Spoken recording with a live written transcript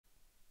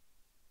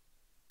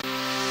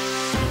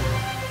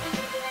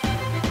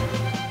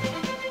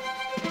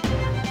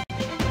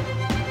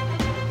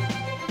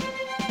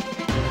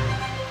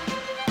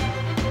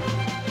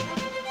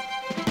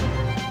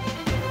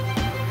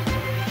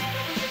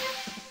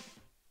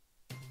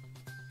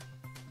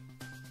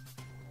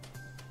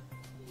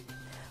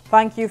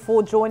Thank you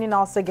for joining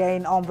us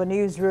again on the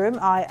newsroom.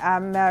 I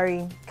am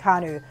Mary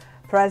Kanu.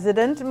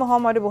 President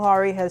Muhammadu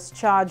Buhari has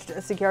charged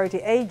security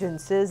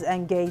agencies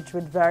engaged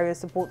with various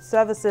support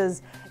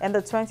services in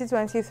the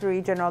 2023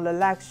 general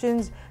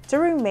elections to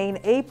remain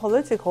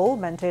apolitical,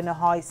 maintain a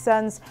high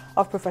sense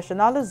of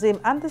professionalism,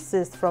 and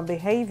desist from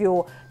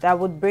behavior that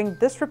would bring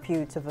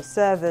disrepute to the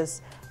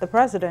service. The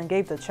president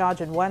gave the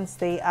charge on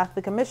Wednesday at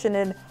the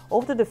commissioning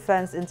of the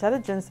Defense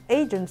Intelligence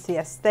Agency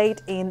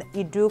estate in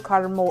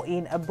Idu-Karmo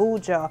in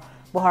Abuja.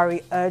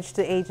 Buhari urged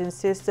the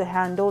agencies to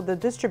handle the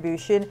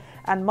distribution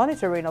and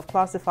monitoring of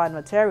classified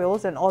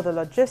materials and other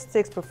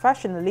logistics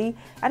professionally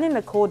and in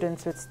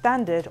accordance with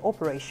standard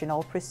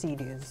operational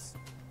procedures.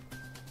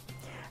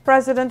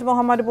 President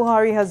Muhammadu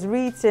Buhari has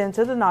written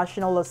to the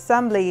National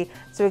Assembly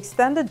to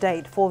extend the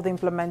date for the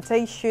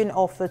implementation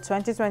of the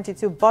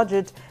 2022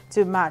 budget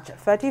to March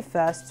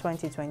 31st,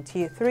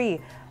 2023.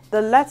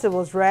 The letter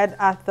was read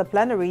at the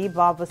plenary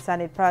by the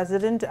Senate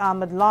President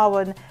Ahmed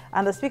Lawan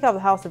and the Speaker of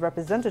the House of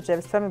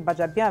Representatives Femi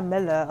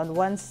Gbajabiamila on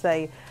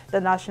Wednesday. The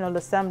National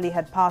Assembly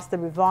had passed a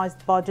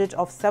revised budget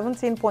of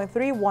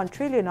 17.31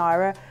 trillion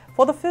naira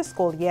for the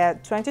fiscal year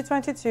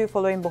 2022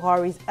 following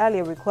Buhari's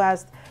earlier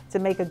request to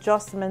make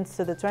adjustments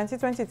to the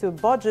 2022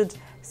 budget,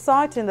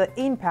 citing the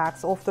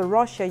impacts of the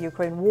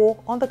Russia-Ukraine war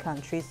on the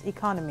country's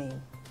economy.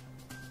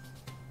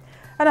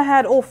 And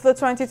ahead of the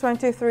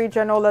 2023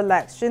 general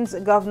elections,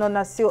 Governor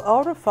Nasir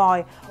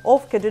El-Rufai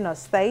of Kaduna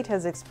State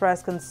has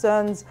expressed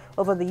concerns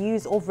over the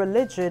use of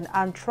religion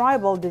and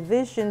tribal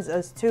divisions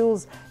as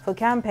tools for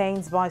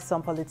campaigns by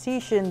some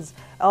politicians.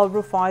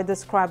 El-Rufai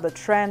described the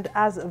trend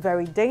as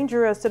very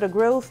dangerous to the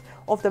growth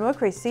of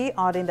democracy,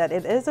 adding that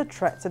it is a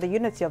threat to the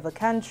unity of the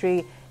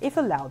country if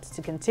allowed to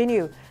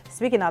continue.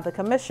 Speaking at the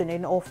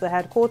commissioning of the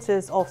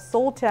headquarters of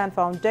Sultan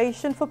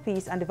Foundation for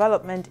Peace and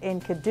Development in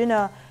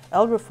Kaduna,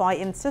 El-Rufai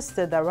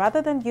insisted that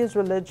rather than use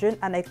religion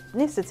and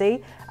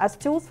ethnicity as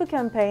tools for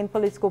campaign,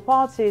 political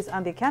parties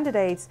and their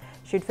candidates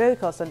should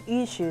focus on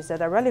issues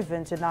that are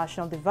relevant to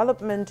national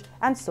development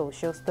and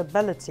social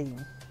stability.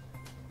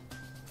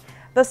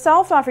 The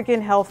South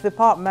African Health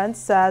Department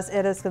says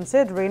it is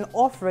considering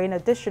offering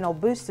additional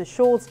booster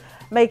shots,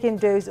 making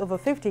those over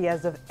 50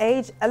 years of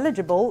age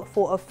eligible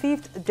for a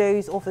fifth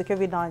dose of the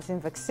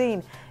COVID-19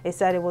 vaccine. It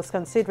said it was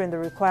considering the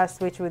request,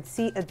 which would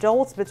see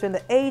adults between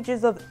the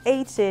ages of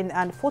 18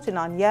 and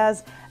 49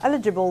 years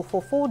eligible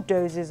for 4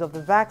 doses of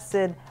the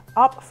vaccine,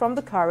 up from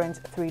the current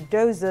 3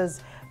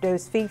 doses.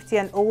 Those 50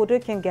 and older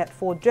can get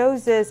 4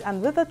 doses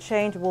and with the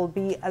change will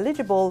be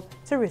eligible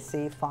to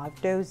receive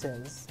 5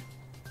 doses.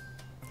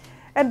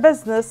 In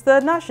business, the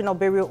National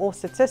Bureau of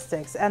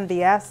Statistics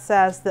 (NBS)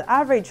 says the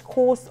average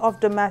cost of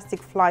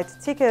domestic flight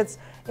tickets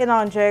in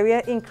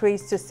Nigeria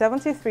increased to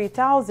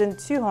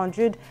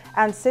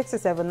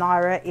 73,267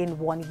 naira in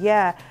 1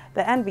 year.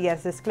 The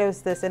NBS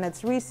disclosed this in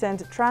its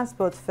recent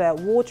Transport Fare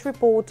Watch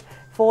report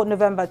for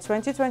November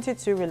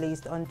 2022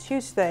 released on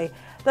Tuesday.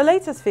 The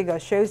latest figure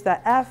shows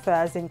that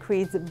airfares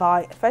increased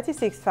by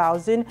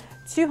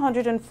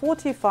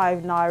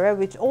 36,245 naira,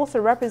 which also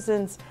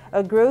represents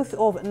a growth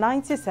of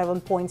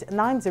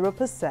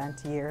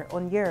 97.90%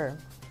 year-on-year.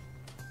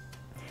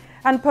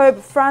 And Pope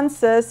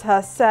Francis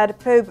has said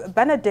Pope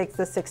Benedict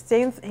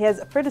XVI,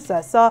 his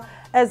predecessor,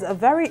 is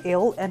very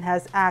ill and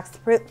has asked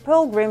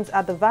pilgrims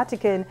at the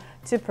Vatican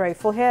to pray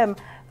for him.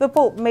 The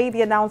Pope made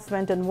the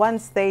announcement on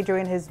Wednesday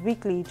during his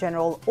weekly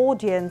general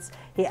audience.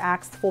 He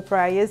asked for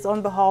prayers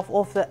on behalf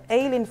of the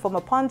ailing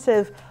former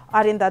pontiff,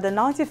 adding that the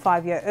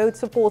 95-year-old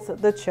supports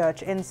the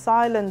Church in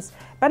silence.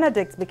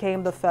 Benedict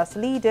became the first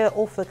leader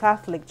of the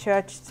Catholic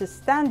Church to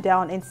stand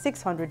down in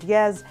 600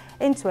 years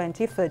in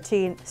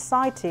 2013,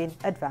 citing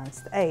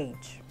advanced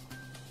age.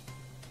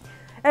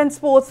 In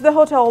sports, the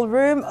hotel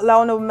room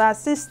Lionel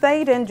Messi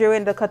stayed in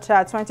during the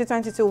Qatar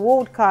 2022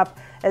 World Cup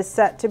is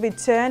set to be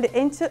turned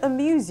into a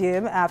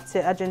museum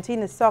after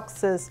Argentina's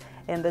success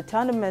in the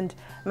tournament.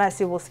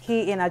 Messi was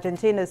key in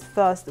Argentina's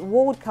first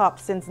World Cup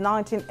since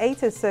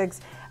 1986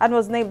 and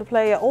was named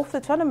player of the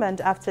tournament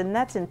after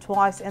netting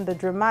twice in the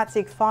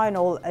dramatic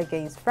final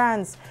against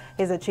France.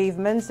 His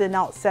achievements are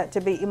now set to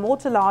be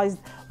immortalized,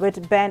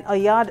 with Ben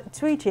Ayad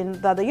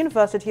tweeting that the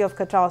University of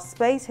Qatar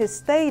space he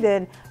stayed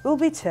in will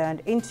be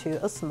turned into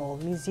a small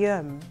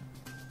museum.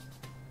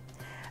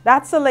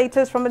 That's the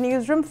latest from the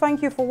newsroom.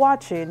 Thank you for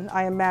watching.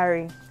 I am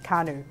Mary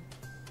Kanu.